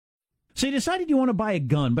So you decided you want to buy a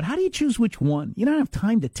gun, but how do you choose which one? You don't have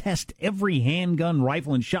time to test every handgun,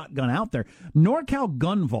 rifle, and shotgun out there. NorCal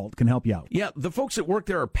Gun Vault can help you out. Yeah, the folks that work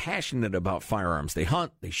there are passionate about firearms. They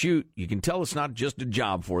hunt, they shoot. You can tell it's not just a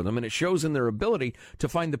job for them, and it shows in their ability to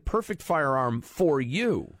find the perfect firearm for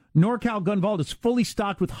you. NorCal Gun Vault is fully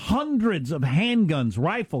stocked with hundreds of handguns,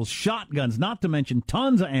 rifles, shotguns, not to mention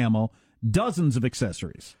tons of ammo, dozens of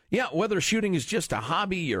accessories. Yeah, whether shooting is just a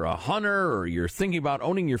hobby, you're a hunter, or you're thinking about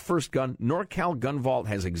owning your first gun, NorCal Gun Vault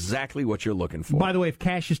has exactly what you're looking for. By the way, if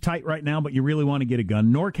cash is tight right now, but you really want to get a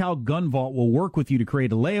gun, NorCal Gun Vault will work with you to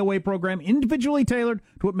create a layaway program individually tailored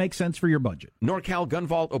to what makes sense for your budget. NorCal Gun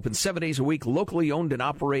Vault opens 7 days a week, locally owned and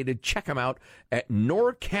operated. Check them out at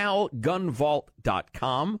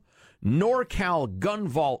NorCalGunVault.com.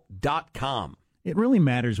 NorCalGunVault.com. It really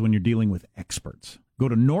matters when you're dealing with experts. Go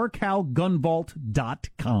to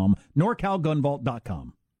NorCalGunVault.com,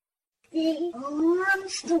 NorCalGunVault.com. The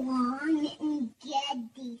Armstrong and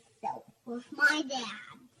Getty show with my dad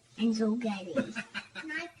and Joe Getty. And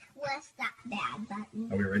I pressed that bad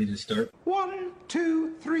button. Are we ready to start? 1,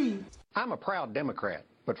 2, 3. I'm a proud Democrat,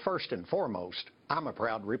 but first and foremost, I'm a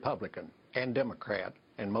proud Republican and Democrat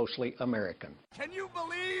and mostly American. Can you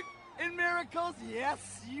believe in miracles?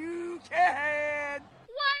 Yes, you can. Why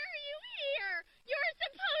are you here? You're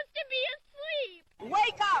supposed to be asleep.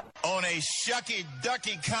 Wake up! On a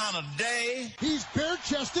shucky-ducky kind of day. He's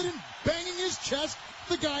bare-chested and banging his chest.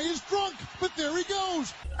 The guy is drunk, but there he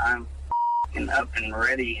goes. I'm up and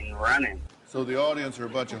ready and running. So the audience are a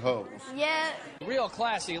bunch of hoes. Yeah. Real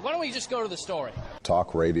classy. Why don't we just go to the story?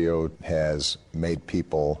 Talk radio has made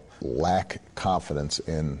people lack confidence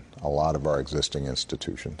in a lot of our existing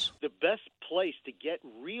institutions. The best place to get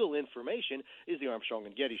real information is the Armstrong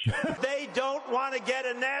and Getty Show. They don't want to get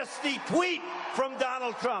a nasty tweet from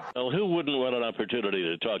Donald Trump. Well, who wouldn't want an opportunity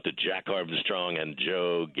to talk to Jack Armstrong and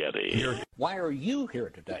Joe Getty? Why are you here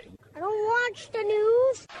today? I don't watch the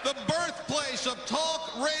news. The birthplace of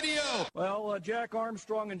talk radio. Well, Jack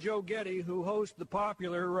Armstrong and Joe Getty, who host the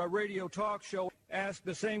popular radio talk show, asked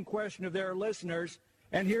the same question of their listeners.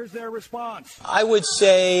 And here's their response. I would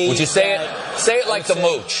say... Would you say it? Say it like the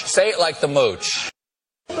mooch. Say it like the mooch.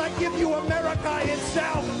 I give you America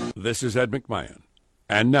itself. This is Ed McMahon.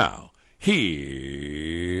 And now, here's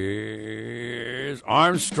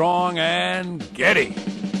Armstrong and Getty.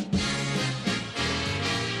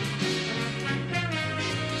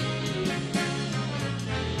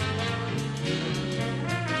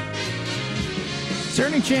 Is there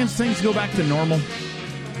any chance things go back to normal?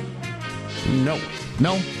 No.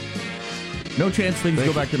 No? No chance things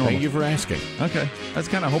go back to normal? Thank you for asking. Okay. I was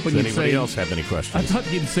kind of hoping Does you'd say... anybody else have any questions? I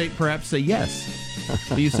thought you'd perhaps say yes.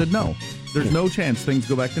 But you said no. There's no chance things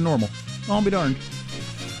go back to normal. I'll be darned.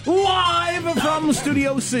 Live from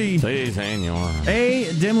Studio C. Si, senor.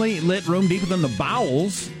 A dimly lit room deeper than the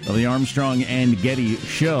bowels of the Armstrong and Getty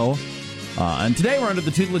show. And today we're under the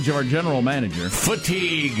tutelage of our general manager.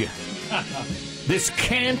 Fatigue. This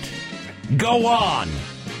can't go on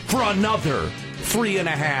for another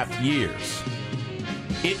 3.5 years.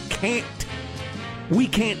 It can't. We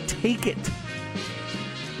can't take it.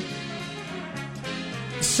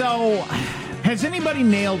 So, has anybody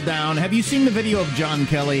nailed down, have you seen the video of John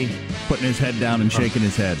Kelly putting his head down and shaking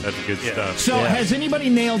his head? That's good stuff. So, has anybody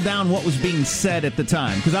nailed down what was being said at the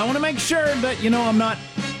time? Because I want to make sure that,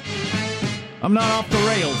 I'm not off the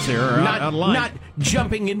rails here. Or out of line. Not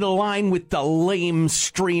jumping into line with the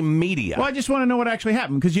lamestream media. Well, I just want to know what actually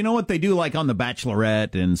happened, because you know what they do, like on The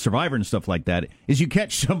Bachelorette and Survivor and stuff like that, is you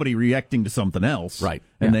catch somebody reacting to something else, right?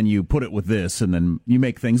 And then you put it with this, and then you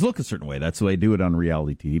make things look a certain way. That's the way they do it on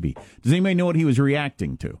reality TV. Does anybody know what he was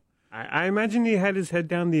reacting to? I imagine he had his head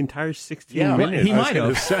down the entire 16 minutes. He might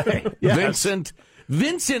have. Yes.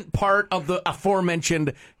 Vincent, part of the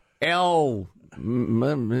aforementioned LSM.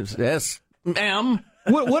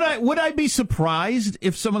 Would I be surprised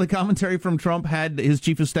if some of the commentary from Trump had his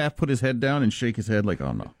chief of staff put his head down and shake his head like,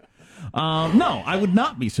 oh no? No, I would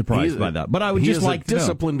not be surprised by that. But I would just like to know. He's a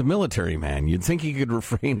disciplined military man. You'd think he could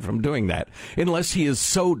refrain from doing that, unless he is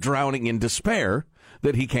so drowning in despair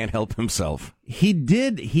that he can't help himself. He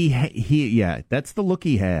did. Yeah, that's the look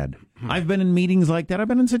he had. I've been in meetings like that. I've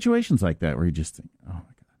been in situations like that where you just think, oh my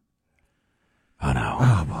God. Oh no.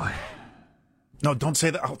 Oh boy. No, don't say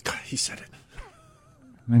that. Oh, God, he said it.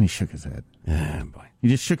 And then he shook his head. Yeah, boy. He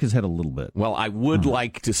just shook his head a little bit. Well, I would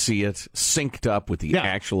like to see it synced up with the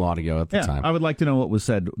actual audio at the time. I would like to know what was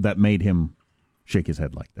said that made him shake his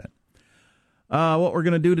head like that. What we're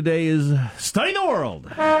going to do today is study the world.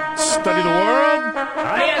 Study the world?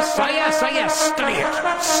 Yes, study it.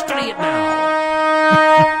 Study it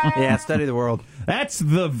now. Yeah, study the world. That's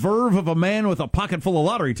the verve of a man with a pocket full of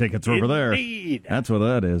lottery tickets over there. Indeed. That's what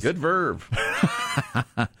that is. Good verve.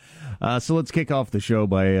 So let's kick off the show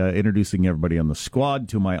by introducing everybody on the squad.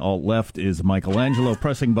 To my alt-left is Michelangelo,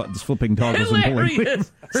 pressing buttons, flipping toggles, and pulling.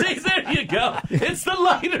 Hilarious. See, there you go. It's the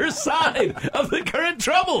lighter side of the current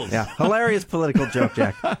troubles. Yeah, hilarious political joke,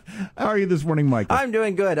 Jack. How are you this morning, Michael? I'm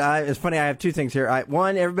doing good. It's funny, I have two things here.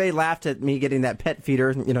 One, everybody laughed at me getting that pet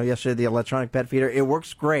feeder, yesterday, the electronic pet feeder. It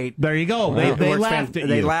works great. There you go. They laughed at you.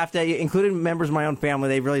 They laughed at you, including members of my own family.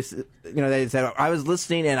 They really, they said, I was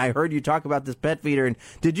listening and I heard you talk about this pet feeder, and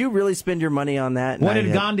did you really spend your money on that? And what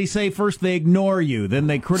did Gandhi say? First they ignore you, then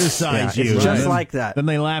they criticize you. It's just like that. Then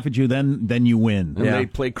they laugh at you, then you win. And they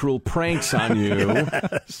play cruel pranks on you.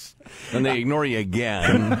 Yes. And they ignore you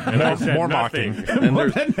again. And more mocking. And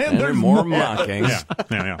there's more mocking.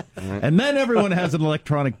 Yeah. And then everyone has an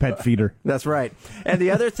electronic pet feeder. That's right. And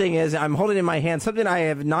the other thing is, I'm holding in my hand something I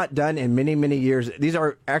have not done in many, many years. These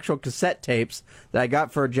are actual cassette tapes that I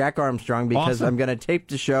got for Jack Armstrong because I'm going to tape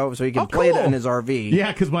the show so he can play it in his RV.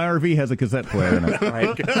 Yeah, because my RV has a cassette player in it.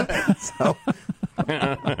 Right. So...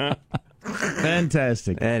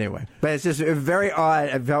 Fantastic. Anyway, but it's just very odd.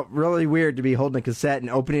 I felt really weird to be holding a cassette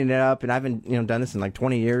and opening it up, and I haven't done this in like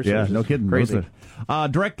 20 years. Yeah, so no kidding. Crazy.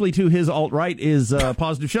 Directly to his alt-right is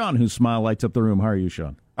Positive Sean, whose smile lights up the room. How are you,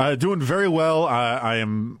 Sean? Doing very well. I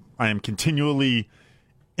am continually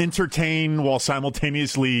entertained while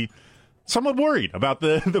simultaneously somewhat worried about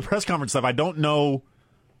the press conference stuff. I don't know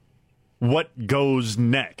what goes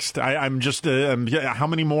next. I'm just how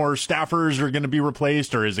many more staffers are going to be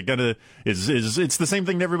replaced, or is it going to is it's the same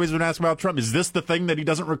thing that everybody's been asking about Trump? Is this the thing that he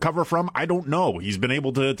doesn't recover from? I don't know. He's been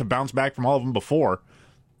able to bounce back from all of them before.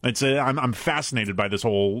 I'm fascinated by this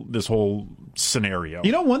whole scenario.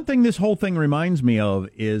 One thing this whole thing reminds me of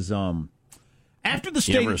is after the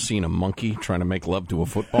You ever seen a monkey trying to make love to a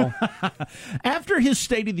football? After his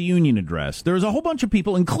State of the Union address, there was a whole bunch of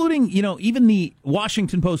people, including, even the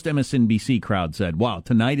Washington Post MSNBC crowd said, wow,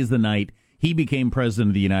 tonight is the night he became president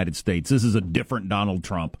of the United States. This is a different Donald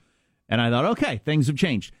Trump. And I thought, okay, things have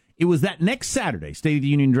changed. It was that next Saturday. State of the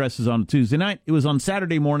Union address is on Tuesday night. It was on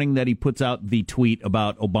Saturday morning that he puts out the tweet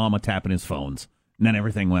about Obama tapping his phones. And then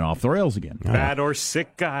everything went off the rails again. Bad or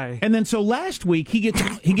sick guy. And then so last week he gets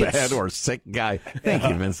bad or sick guy. Thank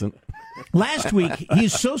you, Vincent. Last week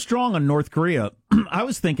he's so strong on North Korea. I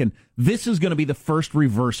was thinking this is going to be the first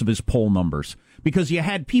reverse of his poll numbers, because you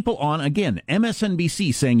had people on again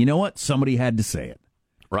MSNBC saying, you know what, somebody had to say it.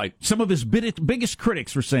 Right. Some of his biggest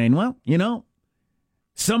critics were saying, well,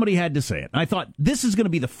 somebody had to say it. And I thought this is going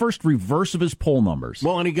to be the first reverse of his poll numbers.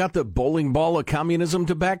 Well, and he got the bowling ball of communism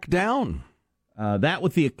to back down. That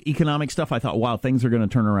with the economic stuff, I thought, wow, things are going to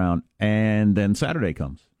turn around. And then Saturday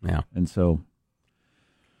comes. Yeah. And so...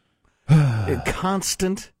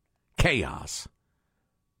 constant chaos.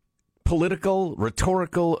 Political,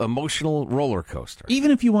 rhetorical, emotional roller coaster. Even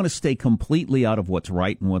if you want to stay completely out of what's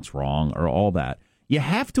right and what's wrong or all that, you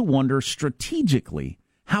have to wonder strategically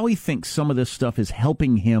how he thinks some of this stuff is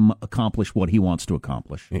helping him accomplish what he wants to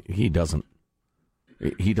accomplish. He doesn't.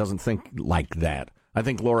 He doesn't think like that. I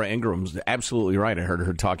think Laura Ingram's absolutely right. I heard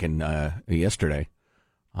her talking yesterday.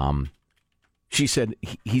 She said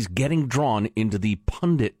he's getting drawn into the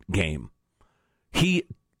pundit game. He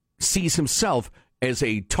sees himself as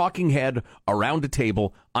a talking head around a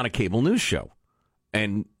table on a cable news show,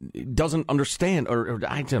 and doesn't understand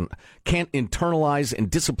can't internalize and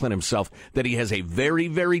discipline himself that he has a very,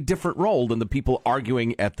 very different role than the people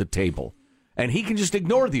arguing at the table, and he can just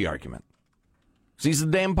ignore the argument. He's the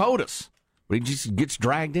damn POTUS. But he just gets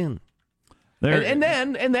dragged in. And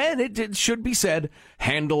then it should be said,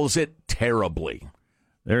 handles it terribly.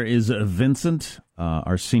 There is Vincent,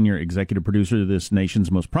 our senior executive producer, this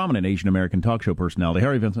nation's most prominent Asian American talk show personality. How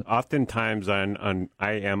are you, Vincent? Oftentimes I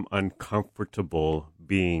am uncomfortable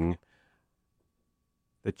being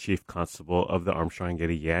the chief constable of the Armstrong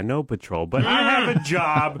Getty Patrol, but I have a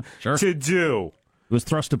job to do. It was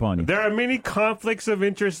thrust upon you. There are many conflicts of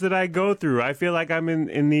interest that I go through. I feel like I'm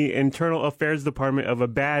in the internal affairs department of a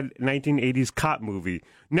bad 1980s cop movie.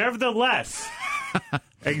 Nevertheless,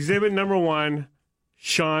 exhibit number 1,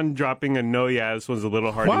 Sean dropping a no. Yeah, this one's a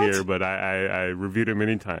little hard to hear, but I reviewed it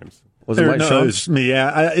many times. Was it like Sean? It me.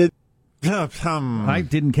 Yeah, I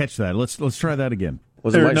didn't catch that. Let's try that again.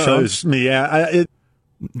 Was it like Sean? It me. Yeah,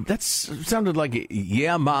 that sounded like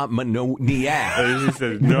no. He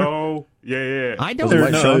said no. Yeah. I don't.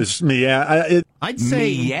 It me. Yeah, I'd say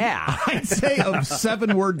yeah. I'd say of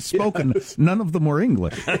 7 words spoken, none of them were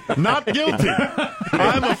English. Not guilty.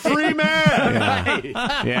 I'm a free man.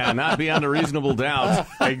 Yeah, not beyond a reasonable doubt.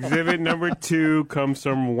 Exhibit number 2 comes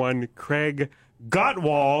from one Craig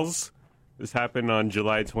Gottwalls. This happened on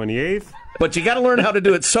July 28th. But you got to learn how to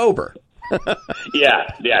do it sober. Yeah,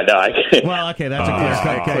 no, I can't. Well, okay, that's a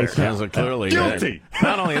clear-cut case. That's clearly guilty.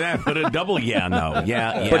 Not only that, but a double no.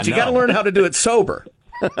 Yeah, but you got to learn how to do it sober.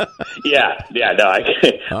 Yeah, no, I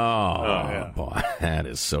can't. Oh, boy, that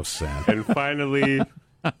is so sad. And finally,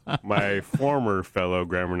 my former fellow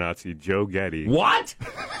grammar Nazi, Joe Getty. What?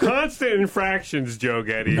 Constant infractions, Joe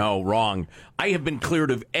Getty. No, wrong. I have been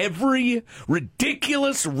cleared of every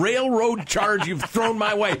ridiculous railroad charge you've thrown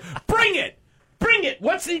my way. Bring it! Bring it!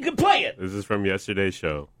 What's you can play it? This is from yesterday's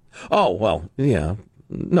show. Oh, well, yeah.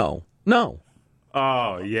 No.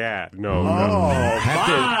 Oh, yeah. No.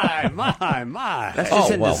 My. That's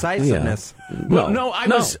just indecisiveness. Yeah. No,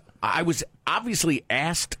 I was obviously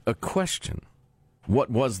asked a question. What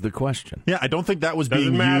was the question? Yeah, I don't think that was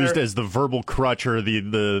being used as the verbal crutch or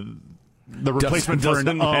the replacement for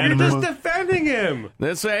an You're just defending him.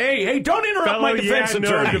 Let's say, hey, don't interrupt my defense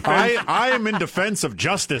attorney. I am in defense of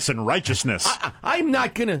justice and righteousness. I'm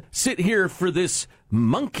not going to sit here for this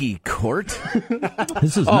monkey court.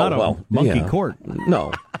 This is not a monkey court.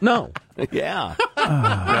 No. Yeah.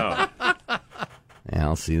 No. Yeah,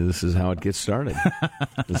 I'll see. This is how it gets started.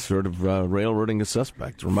 This sort of railroading a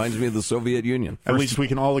suspect reminds me of the Soviet Union. At least we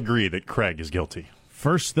can all agree that Craig is guilty.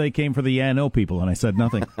 First, they came for the no people, and I said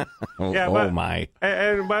nothing. My.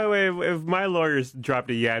 And by the way, if my lawyers dropped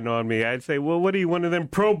a no on me, I'd say, well, what are you, one of them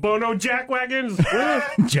pro bono jackwagons?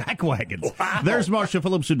 Jackwagons. Wow. There's Marshall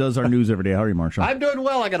Phillips, who does our news every day. How are you, Marshall? I'm doing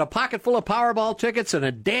well. I got a pocket full of Powerball tickets and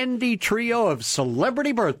a dandy trio of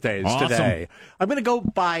celebrity birthdays today. I'm going to go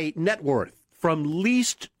by net worth, from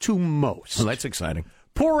least to most. Well, that's exciting.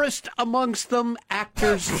 Poorest amongst them,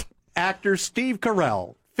 actor Steve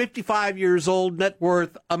Carell. 55 years old, net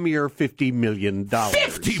worth a mere $50 million.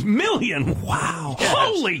 $50 million? Wow. Yes.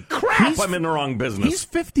 Holy crap, I'm in the wrong business. He's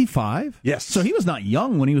 55? Yes. So he was not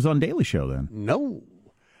young when he was on Daily Show then? No.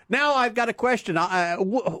 Now I've got a question.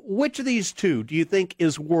 Which of these two do you think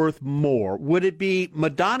is worth more? Would it be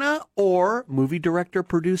Madonna or movie director,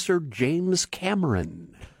 producer James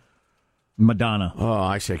Cameron? Madonna. Oh,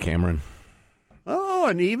 I say Cameron. Oh,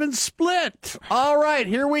 an even split. All right,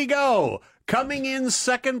 here we go. Coming in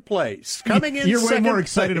second place. You're way more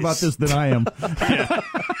excited about this than I am.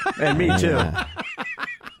 And me too.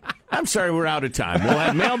 I'm sorry we're out of time. We'll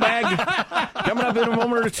have mailbag coming up in a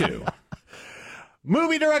moment or two.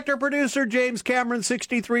 Movie director, producer James Cameron,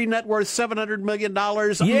 63, net worth $700 million.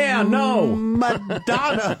 Yeah, no.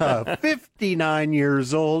 Madonna, 59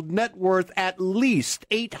 years old, net worth at least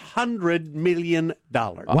 $800 million.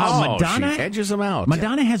 Wow, Madonna she edges him out.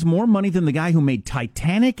 Madonna has more money than the guy who made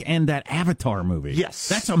Titanic and that Avatar movie. Yes.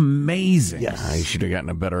 That's amazing. Yes. He should have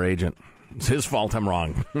gotten a better agent. It's his fault I'm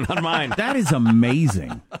wrong, not mine. That is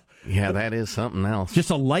amazing. Yeah, that is something else.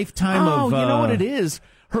 Just a lifetime of... Oh, you know what it is?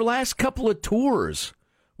 Her last couple of tours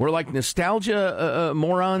where like nostalgia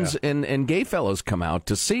morons and gay fellows come out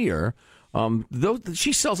to see her.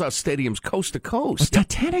 She sells out stadiums coast to coast. But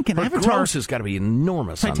Titanic and Her Avatar gross has got to be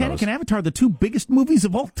enormous. Titanic and Avatar are the two biggest movies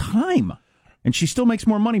of all time. And she still makes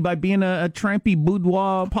more money by being a trampy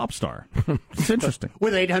boudoir pop star. It's interesting.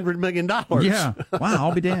 With $800 million. Yeah. Wow,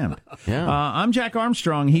 I'll be damned. Yeah. I'm Jack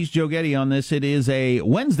Armstrong. He's Joe Getty on this. It is a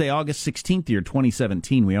Wednesday, August 16th, year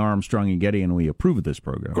 2017. We are Armstrong and Getty, and we approve of this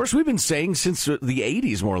program. Of course, we've been saying since the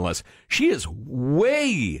 80s, more or less, she is a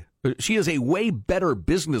way better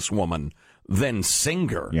businesswoman than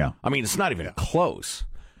singer. Yeah. I mean, it's not even close.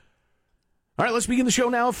 All right, let's begin the show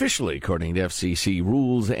now officially, according to FCC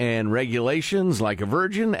rules and regulations, like a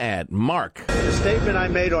virgin at Mark. The statement I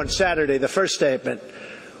made on Saturday, the first statement,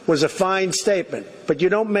 was a fine statement, but you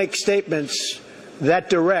don't make statements that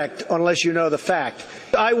direct unless you know the fact.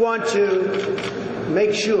 I want to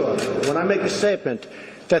make sure, when I make a statement,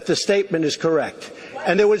 that the statement is correct.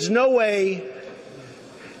 And there was no way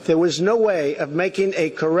of making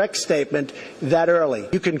a correct statement that early.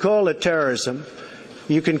 You can call it terrorism.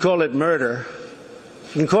 You can call it murder.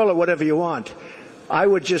 You can call it whatever you want. I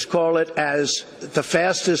would just call it as the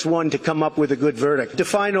fastest one to come up with a good verdict.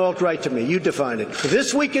 Define alt-right to me. You define it.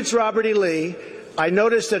 This week it's Robert E. Lee. I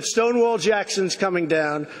noticed that Stonewall Jackson's coming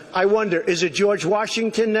down. I wonder, is it George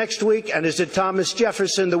Washington next week, and is it Thomas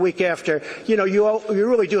Jefferson the week after? You know, you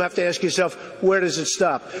really do have to ask yourself, where does it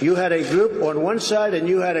stop? You had a group on one side, and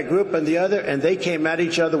you had a group on the other, and they came at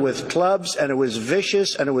each other with clubs, and it was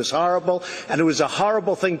vicious, and it was horrible, and it was a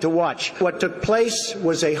horrible thing to watch. What took place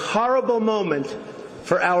was a horrible moment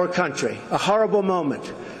for our country. A horrible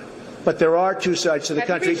moment. But there are two sides to the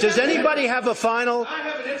country. Does anybody have a final?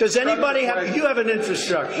 Does anybody have? You have an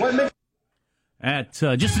infrastructure. At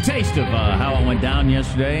just a taste of how it went down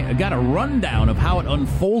yesterday. I got a rundown of how it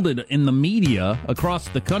unfolded in the media across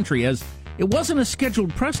the country, as it wasn't a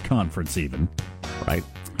scheduled press conference even. Right.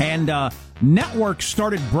 And networks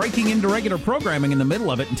started breaking into regular programming in the middle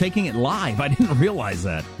of it and taking it live. I didn't realize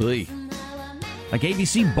that. Like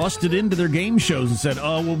ABC busted into their game shows and said,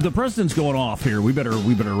 "Oh, well, the president's going off here. We better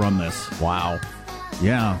run this." Wow.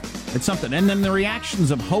 Yeah, it's something. And then the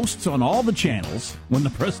reactions of hosts on all the channels when the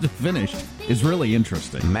president finished is really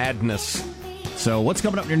interesting. Madness. So what's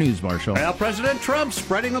coming up in your news, Marshall? Well, President Trump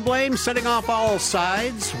spreading the blame, setting off all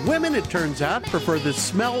sides. Women, it turns out, prefer the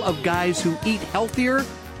smell of guys who eat healthier,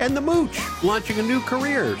 and the mooch launching a new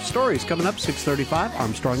career. Stories coming up 6:35.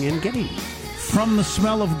 Armstrong and Getty. From the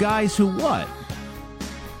smell of guys who what?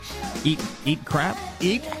 Eat crap?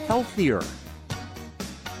 Eat healthier.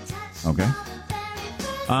 Okay.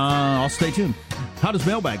 I'll stay tuned. How does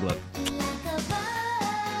mailbag look?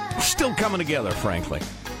 Still coming together, frankly.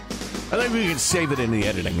 I think we can save it in the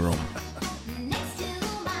editing room.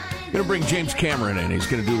 Going to bring James Cameron in. He's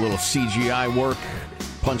going to do a little CGI work,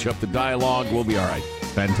 punch up the dialogue. We'll be all right.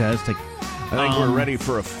 Fantastic. I think we're ready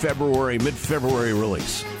for a mid-February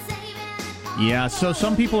release. Yeah, so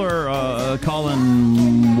some people are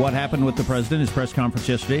calling what happened with the president, his press conference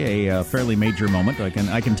yesterday, a fairly major moment. I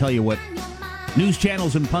can tell you what news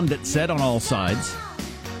channels and pundits said on all sides.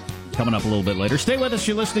 Coming up a little bit later. Stay with us.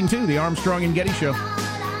 You're listening to the Armstrong and Getty Show.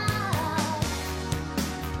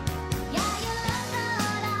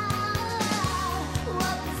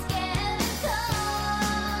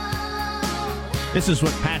 This is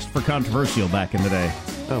what passed for controversial back in the day.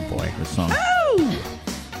 Oh, boy. This song. Oh!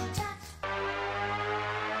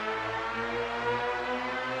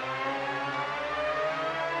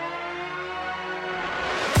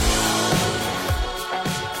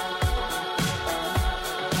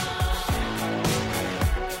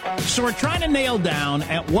 So we're trying to nail down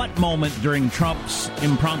at what moment during Trump's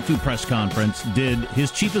impromptu press conference did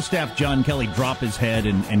his chief of staff, John Kelly, drop his head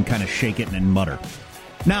and kind of shake it and mutter.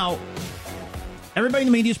 Now, everybody in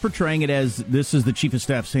the media is portraying it as this is the chief of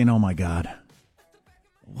staff saying, "Oh, my God,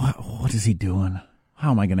 what is he doing?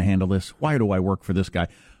 How am I going to handle this? Why do I work for this guy?"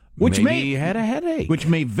 Maybe he had a headache. Which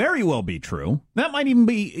may very well be true. That might even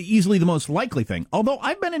be easily the most likely thing. Although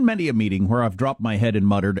I've been in many a meeting where I've dropped my head and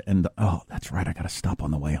muttered, and, oh, that's right, I got to stop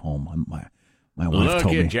on the way home. My wife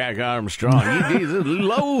told me. Look at Jack Armstrong. He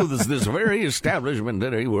loathes this very establishment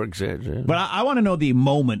that he works at. But I want to know the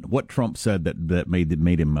moment, what Trump said that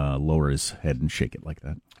made him lower his head and shake it like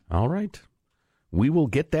that. All right. We will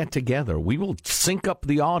get that together. We will sync up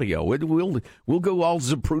the audio. We'll go all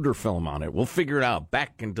Zapruder film on it. We'll figure it out.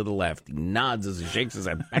 Back and to the left. He nods as he shakes his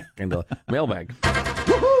head back into the mailbag.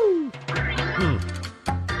 Woohoo!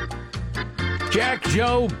 Jack,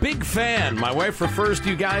 Joe, big fan. My wife refers to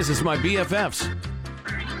you guys as my BFFs.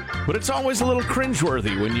 But it's always a little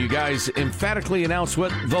cringeworthy when you guys emphatically announce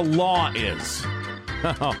what the law is.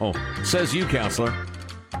 Oh, says you, counselor.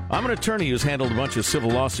 I'm an attorney who's handled a bunch of civil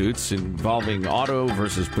lawsuits involving auto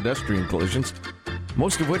versus pedestrian collisions,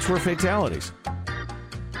 most of which were fatalities.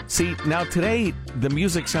 See, now today, the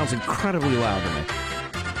music sounds incredibly loud to me.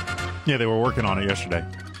 Yeah, they were working on it yesterday.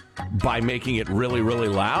 By making it really, really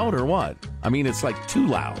loud, or what? I mean, it's like too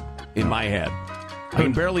loud in my head. I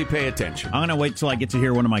can barely pay attention. I'm going to wait till I get to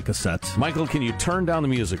hear one of my cassettes. Michael, can you turn down the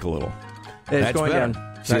music a little? It's That's going better.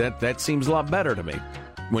 down. See, that seems a lot better to me.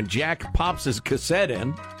 When Jack pops his cassette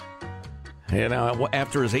in,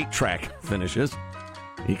 after his 8-track finishes,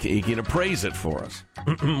 he can appraise it for us.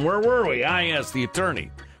 Where were we? I asked the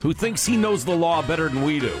attorney, who thinks he knows the law better than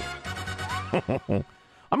we do.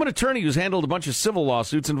 I'm an attorney who's handled a bunch of civil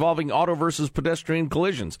lawsuits involving auto versus pedestrian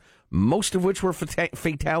collisions, most of which were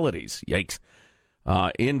fatalities. Yikes.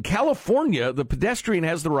 In California, the pedestrian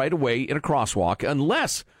has the right of way in a crosswalk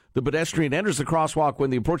unless the pedestrian enters the crosswalk when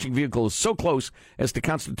the approaching vehicle is so close as to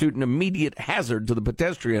constitute an immediate hazard to the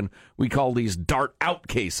pedestrian. We call these dart-out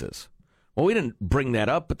cases. Well, we didn't bring that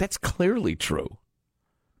up, but that's clearly true.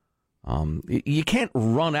 You can't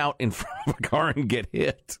run out in front of a car and get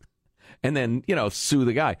hit and then, sue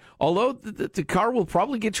the guy. Although the car will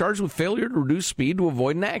probably get charged with failure to reduce speed to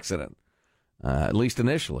avoid an accident, at least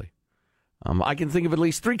initially. I can think of at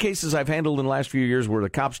least 3 cases I've handled in the last few years where the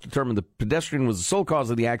cops determined the pedestrian was the sole cause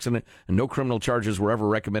of the accident and no criminal charges were ever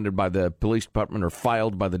recommended by the police department or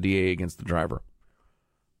filed by the DA against the driver.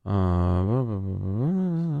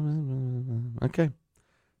 Okay.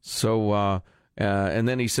 So, and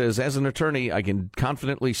then he says, as an attorney, I can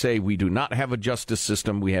confidently say we do not have a justice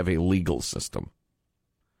system. We have a legal system.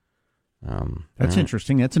 That's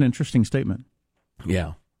interesting. That's an interesting statement.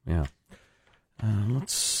 Yeah.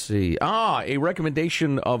 Let's see. A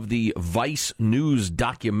recommendation of the Vice News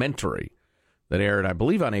documentary that aired, I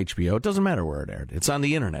believe, on HBO. It doesn't matter where it aired. It's on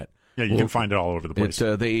the internet. Yeah, you can find it all over the place.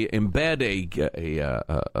 They embed a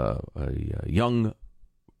young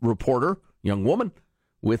reporter, young woman,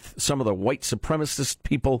 with some of the white supremacist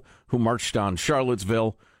people who marched on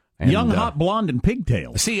Charlottesville. And, young, hot blonde and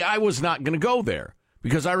pigtails. See, I was not going to go there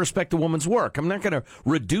because I respect a woman's work. I'm not going to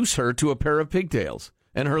reduce her to a pair of pigtails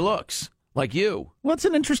and her looks like you. Well, it's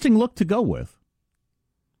an interesting look to go with.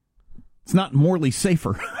 It's not morally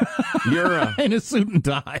safer. You're in a suit and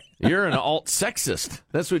tie. You're an alt sexist.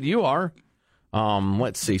 That's what you are.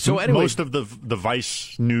 Let's see. So anyway, most of the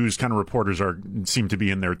Vice News kind of reporters seem to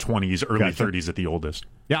be in their 20s, early 30s at the oldest.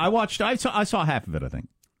 Yeah, I saw half of it. I think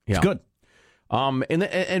it's good.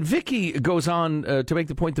 And Vicky goes on to make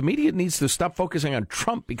the point the media needs to stop focusing on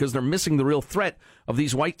Trump because they're missing the real threat of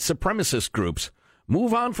these white supremacist groups.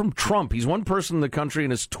 Move on from Trump. He's one person in the country,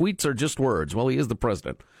 and his tweets are just words. Well, he is the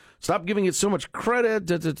president. Stop giving it so much credit.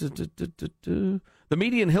 The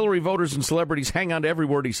media and Hillary voters and celebrities hang on to every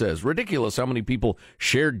word he says. Ridiculous how many people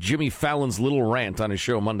shared Jimmy Fallon's little rant on his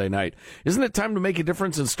show Monday night. Isn't it time to make a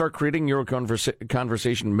difference and start creating your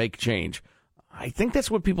conversation and make change? I think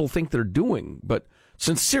that's what people think they're doing, but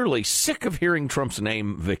sincerely sick of hearing Trump's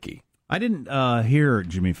name, Vicky. I didn't hear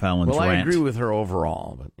Jimmy Fallon's rant. Well, I agree with her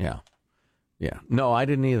overall, but yeah. No, I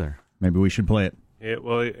didn't either. Maybe we should play it.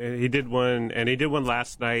 He did one, and he did one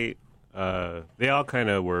last night. They all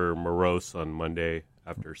kind of were morose on Monday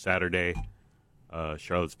after Saturday,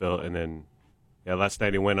 Charlottesville, and then last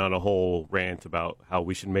night he went on a whole rant about how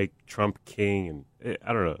we should make Trump king, and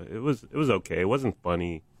I don't know. It was okay. It wasn't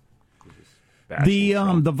funny.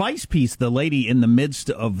 The Vice piece, the lady in the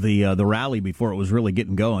midst of the rally before it was really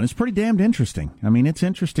getting going, it's pretty damned interesting. I mean, it's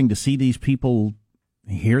interesting to see these people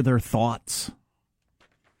hear their thoughts.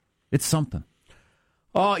 It's something.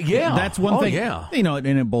 Yeah, that's one thing. Yeah, and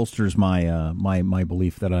it bolsters my my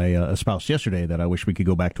belief that I espoused yesterday that I wish we could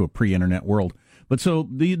go back to a pre-internet world. But so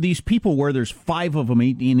these people, where there's 5 of them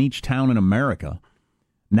in each town in America,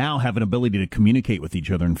 now have an ability to communicate with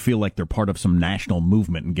each other and feel like they're part of some national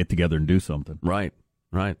movement and get together and do something. Right.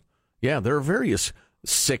 Yeah, there are various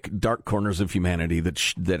sick, dark corners of humanity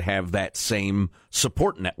that have that same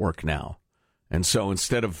support network now. And so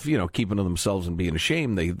instead of, keeping to themselves and being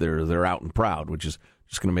ashamed, they're out and proud, which is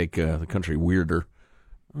just going to make the country weirder.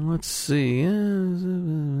 Let's see.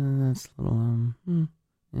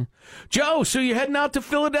 Joe, so you're heading out to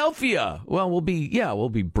Philadelphia. Well, we'll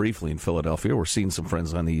be briefly in Philadelphia. We're seeing some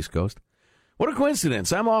friends on the East Coast. What a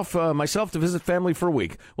coincidence. I'm off myself to visit family for a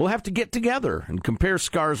week. We'll have to get together and compare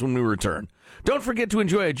scars when we return. Don't forget to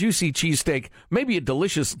enjoy a juicy cheesesteak, maybe a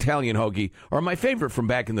delicious Italian hoagie, or my favorite from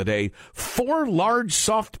back in the day, 4 large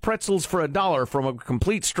soft pretzels for $1 from a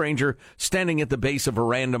complete stranger standing at the base of a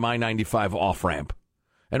random I-95 off-ramp.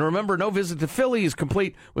 And remember, no visit to Philly is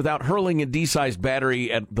complete without hurling a D-sized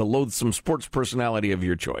battery at the loathsome sports personality of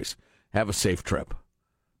your choice. Have a safe trip.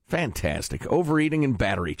 Fantastic. Overeating and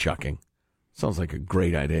battery chucking. Sounds like a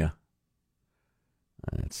great idea.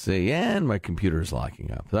 Let's see. And my computer's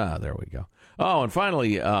locking up. There we go. Oh, and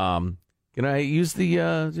finally, can I use the,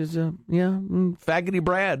 Faggoty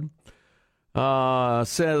Brad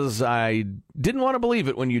says, I didn't want to believe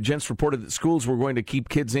it when you gents reported that schools were going to keep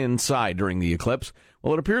kids inside during the eclipse.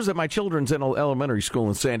 Well, it appears that my children's elementary school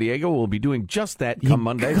in San Diego will be doing just that come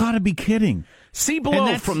Monday. You gotta be kidding. See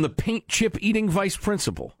below from the paint chip eating vice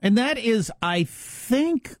principal. And that is, I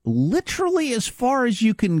think, literally as far as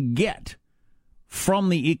you can get from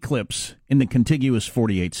the eclipse in the contiguous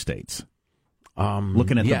 48 states.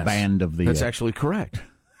 Looking at the band of the... That's actually correct.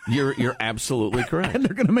 You're absolutely correct. And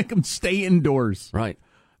they're going to make them stay indoors. Right.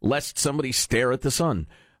 Lest somebody stare at the sun.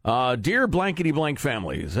 Dear blankety-blank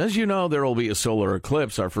families, as you know, there will be a solar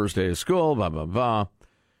eclipse our first day of school, blah, blah, blah.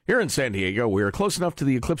 Here in San Diego, we are close enough to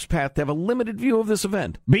the eclipse path to have a limited view of this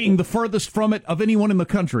event. Being the furthest from it of anyone in the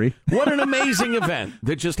country. What an amazing event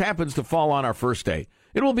that just happens to fall on our first day.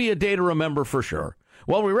 It will be a day to remember for sure.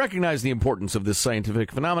 While we recognize the importance of this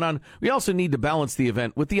scientific phenomenon, we also need to balance the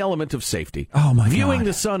event with the element of safety. Oh, my God. Viewing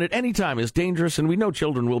the sun at any time is dangerous, and we know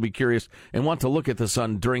children will be curious and want to look at the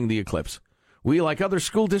sun during the eclipse. We, like other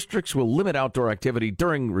school districts, will limit outdoor activity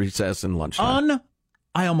during recess and lunchtime.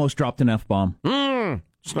 I almost dropped an F-bomb.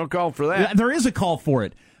 There's no call for that. There is a call for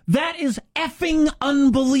it. That is effing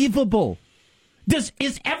unbelievable.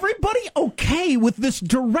 Is everybody okay with this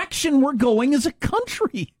direction we're going as a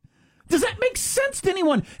country? Does that make sense to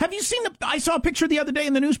anyone? Have you seen I saw a picture the other day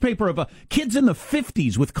in the newspaper of kids in the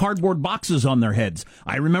 50s with cardboard boxes on their heads.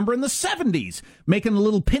 I remember in the 70s making a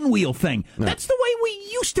little pinwheel thing. Yeah. That's the way we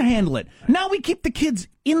used to handle it. Now we keep the kids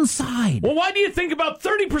inside. Well, why do you think about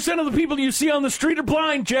 30% of the people you see on the street are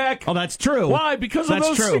blind, Jack? Oh, that's true. Why? Because of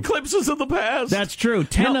those eclipses of the past. That's true.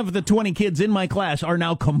 10 of the 20 kids in my class are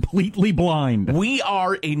now completely blind. We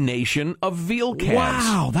are a nation of veal calves.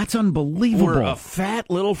 Wow, that's unbelievable. We're a fat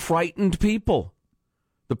little frightened people.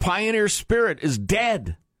 The pioneer spirit is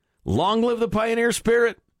dead. Long live the pioneer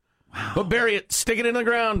spirit. Wow. But bury it. Stick it in the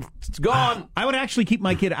ground. It's gone. I would actually keep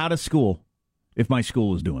my kid out of school if my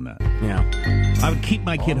school was doing that. Yeah. I would keep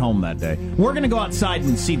my kid home that day. We're going to go outside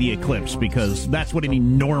and see the eclipse because that's what any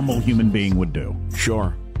normal human being would do.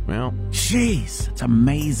 Sure. Well, jeez, it's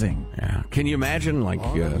amazing. Yeah. Can you imagine, like,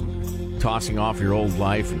 tossing off your old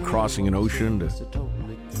life and crossing an ocean to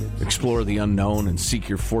explore the unknown and seek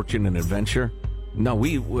your fortune and adventure? No,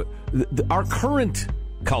 our current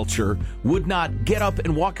culture would not get up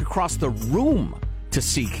and walk across the room to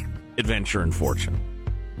seek adventure and fortune.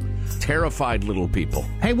 Terrified little people.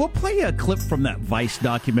 Hey, we'll play a clip from that Vice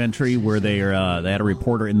documentary where they had a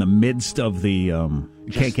reporter in the midst of the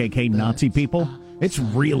KKK Nazi people. It's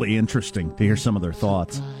really interesting to hear some of their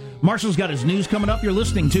thoughts. Marshall's got his news coming up. You're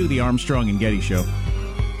listening to the Armstrong and Getty Show.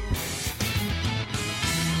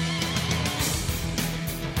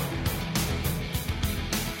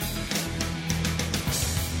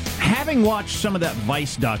 Having watched some of that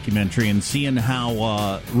Vice documentary and seeing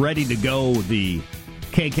how ready to go the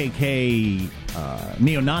KKK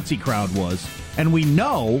neo-Nazi crowd was, and we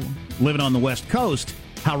know, living on the West Coast,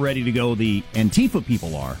 how ready to go the Antifa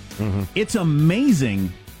people are. Mm-hmm. It's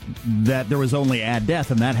amazing that there was only a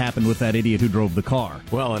death, and that happened with that idiot who drove the car.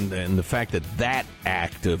 Well, and the fact that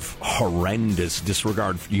act of horrendous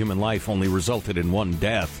disregard for human life only resulted in one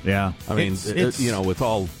death. Yeah. I mean, with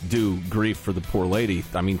all due grief for the poor lady,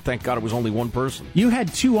 I mean, thank God it was only one person. You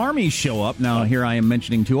had two armies show up. Now, here I am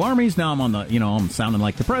mentioning two armies. Now I'm on the, I'm sounding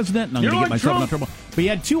like the president, and I'm going to get myself in trouble. But you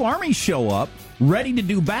had two armies show up, ready to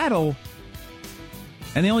do battle,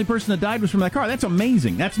 and the only person that died was from that car. That's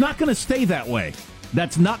amazing. That's not going to stay that way.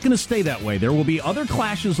 That's not going to stay that way. There will be other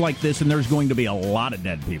clashes like this, and there's going to be a lot of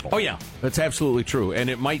dead people. Oh, yeah. That's absolutely true. And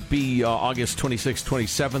it might be August 26th,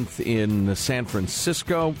 27th in San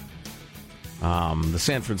Francisco, the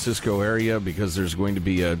San Francisco area, because there's going to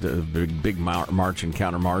be a big march and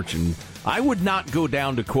countermarch. And I would not go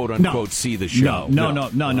down to, quote-unquote, see the show.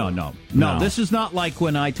 No. This is not like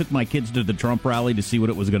when I took my kids to the Trump rally to see what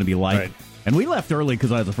it was going to be like. Right. And we left early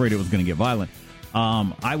because I was afraid it was going to get violent.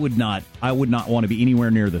 I would not want to be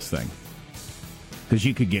anywhere near this thing because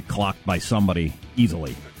you could get clocked by somebody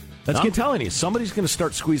easily. I'm telling you, somebody's going to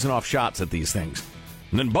start squeezing off shots at these things.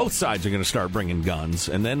 And then both sides are going to start bringing guns,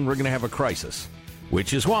 and then we're going to have a crisis.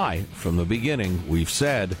 Which is why, from the beginning, we've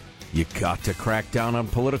said you got to crack down on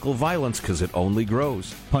political violence because it only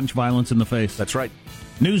grows. Punch violence in the face. That's right.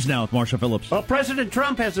 News now with Marshall Phillips. Well, President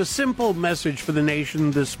Trump has a simple message for the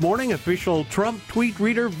nation this morning. Official Trump tweet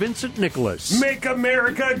reader Vincent Nicholas. Make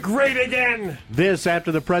America great again! This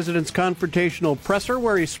after the president's confrontational presser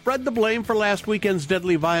where he spread the blame for last weekend's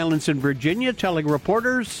deadly violence in Virginia, telling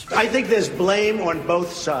reporters, I think there's blame on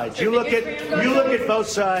both sides. You look at both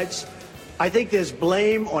sides. I think there's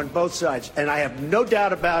blame on both sides, and I have no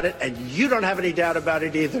doubt about it, and you don't have any doubt about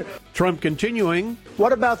it either. Trump continuing.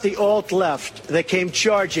 What about the alt-left that came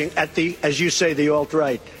charging at the, as you say, the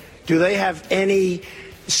alt-right? Do they have any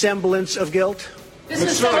semblance of guilt? Let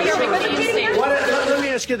me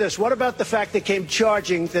ask you this. What about the fact they came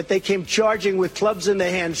charging with clubs in their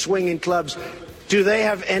hands, swinging clubs? Do they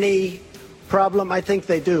have any problem? I think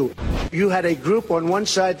they do. You had a group on one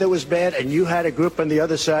side that was bad, and you had a group on the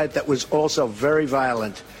other side that was also very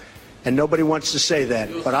violent. And nobody wants to say that,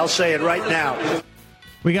 but I'll say it right now.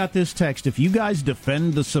 We got this text. If you guys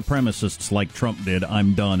defend the supremacists like Trump did,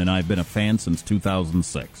 I'm done, and I've been a fan since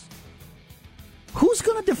 2006. Who's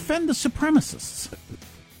going to defend the supremacists?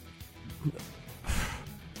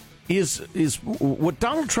 Is what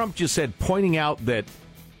Donald Trump just said, pointing out that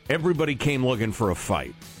everybody came looking for a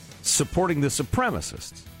fight, supporting the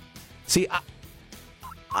supremacists. See,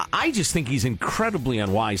 I just think he's incredibly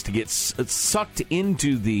unwise to get sucked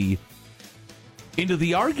into the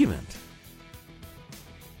argument.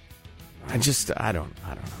 I don't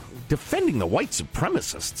know. Defending the white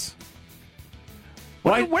supremacists.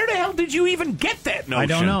 Where the hell did you even get that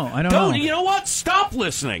notion? I don't know. You know what? Stop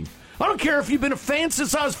listening. I don't care if you've been a fan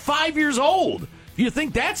since I was 5 years old. If you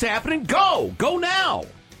think that's happening, go now.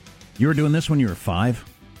 You were doing this when you were 5?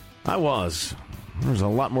 I was. There was a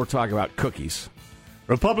lot more talk about cookies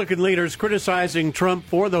Republican leaders criticizing Trump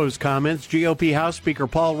for those comments. GOP House Speaker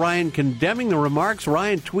Paul Ryan condemning the remarks.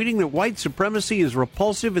 Ryan tweeting that white supremacy is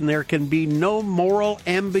repulsive and there can be no moral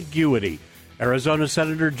ambiguity. Arizona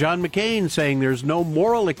Senator John McCain saying there's no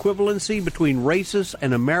moral equivalency between racists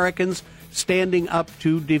and Americans standing up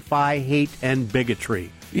to defy hate and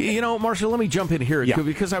bigotry. You know, Marshall, let me jump in here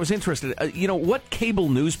because I was interested. What cable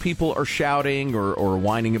news people are shouting or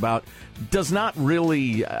whining about does not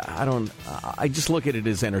really, I just look at it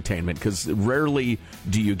as entertainment because rarely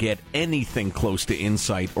do you get anything close to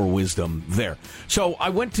insight or wisdom there. So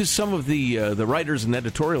I went to some of the writers and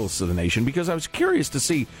editorialists of the nation because I was curious to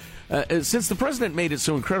see, since the president made it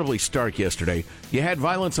so incredibly stark yesterday, you had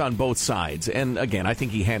violence on both sides. And again, I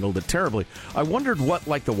think he handled it terribly. I wondered what,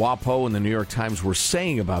 like, the WAPO and the New York Times were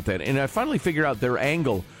saying about that. And I finally figured out their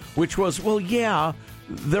angle, which was, well, yeah,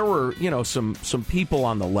 there were, some people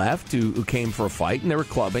on the left who came for a fight, and they were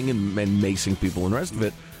clubbing and macing people and the rest of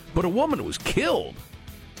it. But a woman was killed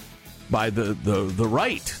by the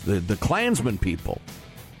right, the Klansman people.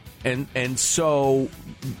 And so,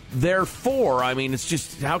 therefore, I mean, it's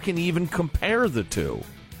just, how can you even compare the two?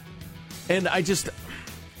 And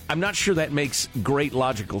I'm not sure that makes great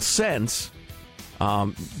logical sense,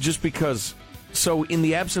 just because, so in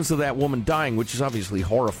the absence of that woman dying, which is obviously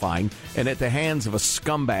horrifying, and at the hands of a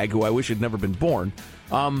scumbag who I wish had never been born,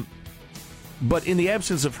 but in the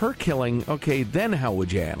absence of her killing, okay, then how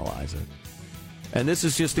would you analyze it? And this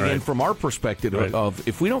is just, again, from our perspective of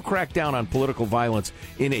if we don't crack down on political violence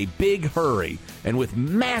in a big hurry and with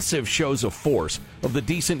massive shows of force of the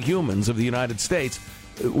decent humans of the United States,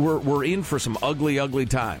 we're in for some ugly, ugly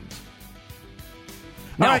times.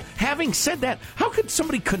 Now, having said that, how could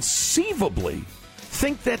somebody conceivably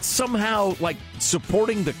think that somehow, like,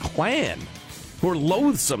 supporting the Klan, who are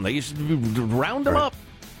loathsome, they should round them up?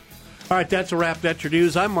 All right, that's a wrap. That's your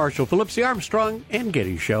news. I'm Marshall Phillips, the Armstrong and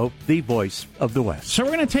Getty Show, the voice of the West. So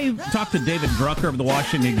we're going to talk to David Drucker of the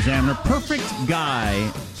Washington Examiner. Perfect guy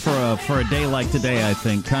for a day like today, I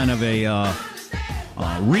think. Kind of a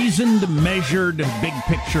reasoned, measured, big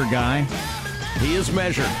picture guy. He is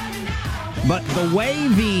measured. But the way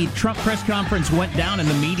the Trump press conference went down in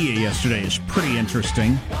the media yesterday is pretty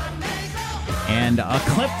interesting. And a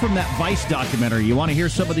clip from that Vice documentary. You want to hear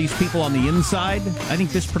some of these people on the inside? I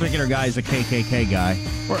think this particular guy is a KKK guy.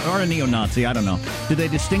 Or a neo-Nazi, I don't know. Do they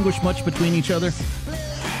distinguish much between each other?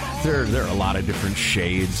 There are a lot of different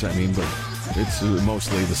shades, I mean, but it's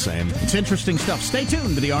mostly the same. It's interesting stuff. Stay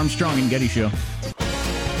tuned to the Armstrong and Getty Show.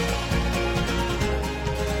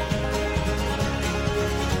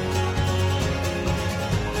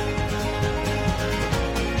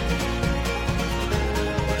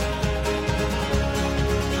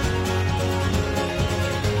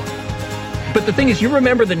 But the thing is, you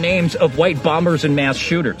remember the names of white bombers and mass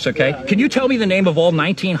shooters, okay? Can you tell me the name of all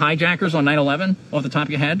 19 hijackers on 9/11 off the top of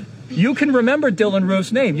your head? You can remember Dylan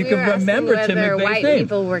Roof's name. You can remember Tim McVeigh's name. White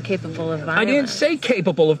people were capable of violence. I didn't say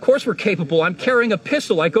capable. Of course we're capable. I'm carrying a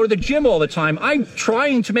pistol. I go to the gym all the time. I'm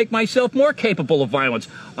trying to make myself more capable of violence.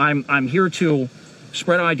 I'm here to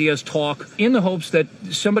spread ideas, talk, in the hopes that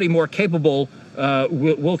somebody more capable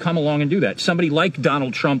will come along and do that. Somebody like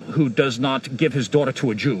Donald Trump who does not give his daughter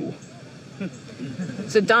to a Jew.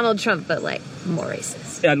 So Donald Trump, but like more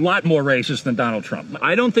racist. A lot more racist than Donald Trump.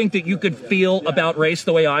 I don't think that you could feel about race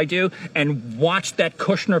the way I do and watch that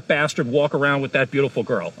Kushner bastard walk around with that beautiful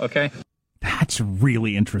girl, okay? That's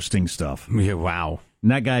really interesting stuff. Yeah, wow.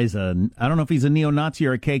 And that guy's I don't know if he's a neo-Nazi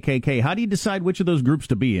or a KKK. How do you decide which of those groups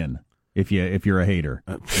to be in? If you're a hater,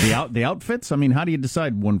 the outfits. I mean, how do you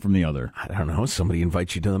decide one from the other? I don't know. Somebody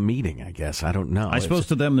invites you to the meeting, I guess. I don't know. I suppose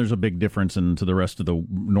to them there's a big difference, and to the rest of the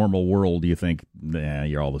normal world, you think,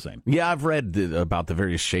 you're all the same. Yeah, I've read about the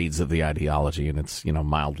various shades of the ideology, and it's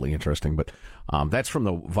mildly interesting. But that's from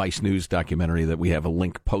the Vice News documentary that we have a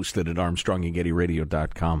link posted at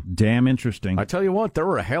ArmstrongandGettyRadio.com. Damn interesting. I tell you what, there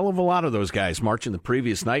were a hell of a lot of those guys marching the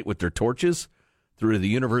previous night with their torches through the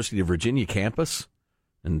University of Virginia campus.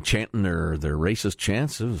 And chanting their racist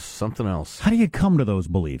chants, it was something else. How do you come to those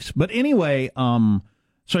beliefs? But anyway, so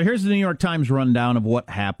here's the New York Times rundown of what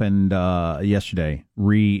happened yesterday,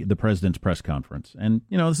 the president's press conference. And,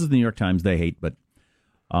 this is the New York Times. They hate, but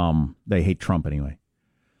they hate Trump anyway.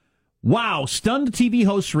 Wow, stunned TV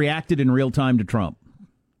hosts reacted in real time to Trump.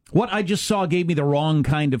 What I just saw gave me the wrong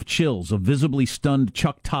kind of chills, a visibly stunned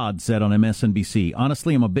Chuck Todd said on MSNBC.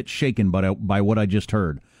 Honestly, I'm a bit shaken by what I just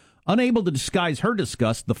heard. Unable to disguise her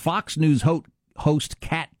disgust, the Fox News host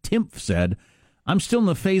Kat Timpf said, I'm still in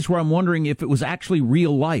the phase where I'm wondering if it was actually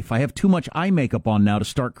real life. I have too much eye makeup on now to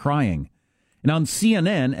start crying. And on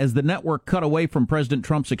CNN, as the network cut away from President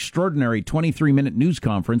Trump's extraordinary 23-minute news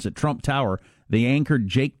conference at Trump Tower, The anchor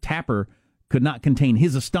Jake Tapper could not contain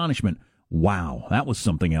his astonishment. Wow, that was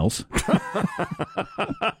something else.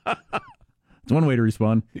 It's one way to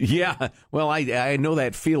respond. Yeah, well, I know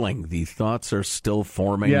that feeling. The thoughts are still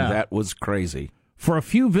forming. Yeah. That was crazy. For a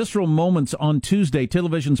few visceral moments on Tuesday,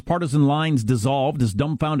 television's partisan lines dissolved as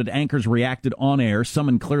dumbfounded anchors reacted on air, some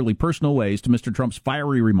in clearly personal ways, to Mr. Trump's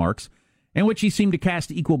fiery remarks, in which he seemed to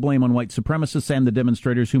cast equal blame on white supremacists and the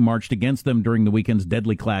demonstrators who marched against them during the weekend's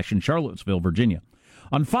deadly clash in Charlottesville, Virginia.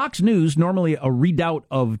 On Fox News, normally a redoubt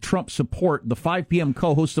of Trump support, the 5 p.m.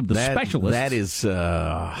 co-host of The Specialist... That is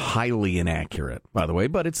highly inaccurate, by the way,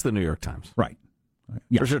 but it's the New York Times. Right.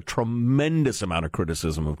 Yeah. There's a tremendous amount of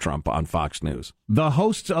criticism of Trump on Fox News. The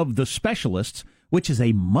hosts of The Specialists, which is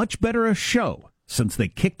a much better show since they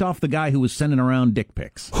kicked off the guy who was sending around dick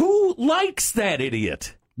pics. Who likes that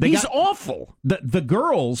idiot? He's awful. The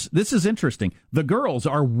girls, this is interesting. The girls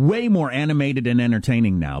are way more animated and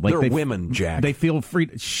entertaining now. Like They're women, Jack. They feel free.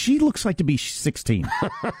 She looks like to be 16.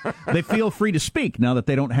 They feel free to speak now that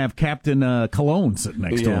they don't have Captain Cologne sitting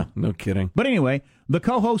next to them. No kidding. But anyway, the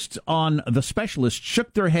co-hosts on The Specialist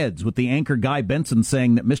shook their heads with the anchor Guy Benson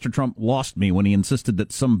saying that Mr. Trump lost me when he insisted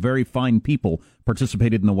that some very fine people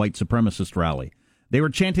participated in the white supremacist rally. They were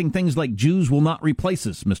chanting things like, Jews will not replace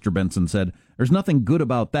us, Mr. Benson said. There's nothing good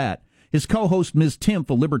about that. His co-host, Ms. Timpf,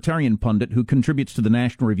 a libertarian pundit who contributes to the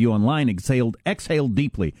National Review Online, exhaled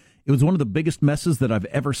deeply. It was one of the biggest messes that I've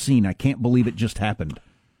ever seen. I can't believe it just happened.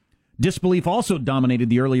 Disbelief also dominated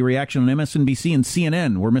the early reaction on MSNBC and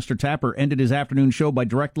CNN, where Mr. Tapper ended his afternoon show by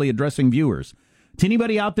directly addressing viewers. To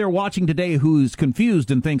anybody out there watching today who's confused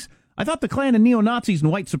and thinks, I thought the Klan and neo-Nazis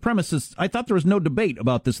and white supremacists, I thought there was no debate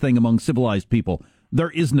about this thing among civilized people.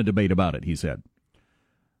 There isn't a debate about it, he said.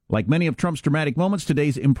 Like many of Trump's dramatic moments,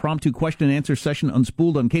 today's impromptu question-and-answer session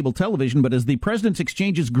unspooled on cable television, but as the president's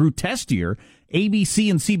exchanges grew testier, ABC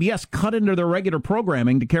and CBS cut into their regular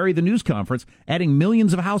programming to carry the news conference, adding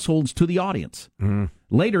millions of households to the audience.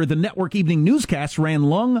 Later, the network evening newscasts ran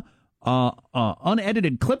long,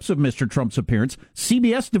 unedited clips of Mr. Trump's appearance.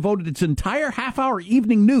 CBS devoted its entire half-hour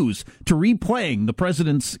evening news to replaying the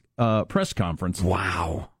president's press conference.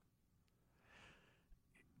 Wow.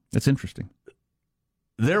 That's interesting.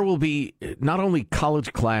 There will be not only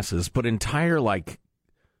college classes, but entire,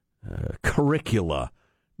 curricula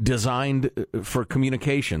designed for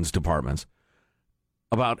communications departments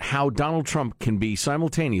about how Donald Trump can be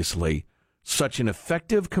simultaneously such an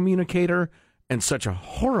effective communicator and such a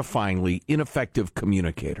horrifyingly ineffective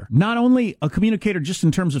communicator. Not only a communicator just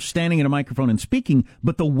in terms of standing at a microphone and speaking,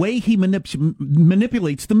 but the way he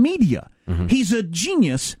manipulates the media. Mm-hmm. He's a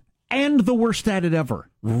genius and the worst at it ever.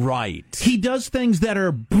 Right. He does things that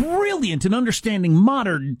are brilliant in understanding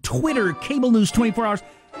modern Twitter, cable news 24 hours,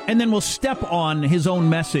 and then will step on his own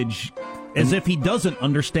message as if he doesn't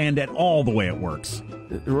understand at all the way it works.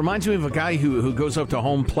 It reminds me of a guy who goes up to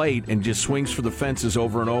home plate and just swings for the fences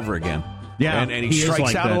over and over again. Yeah, and he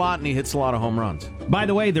strikes out a lot and he hits a lot of home runs. By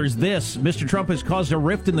the way, there's this. Mr. Trump has caused a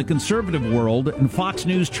rift in the conservative world, and Fox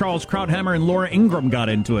News' Charles Krauthammer and Laura Ingraham got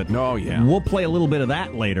into it. Oh, yeah. We'll play a little bit of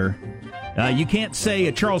that later. You can't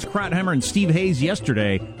say Charles Krauthammer and Steve Hayes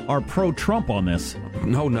yesterday are pro-Trump on this.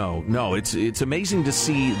 No. It's amazing to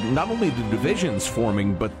see not only the divisions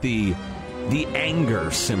forming, but the anger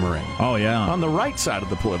simmering. Oh, yeah. On the right side of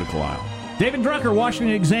the political aisle. David Drucker,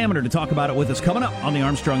 Washington Examiner, to talk about it with us coming up on the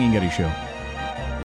Armstrong and Getty Show.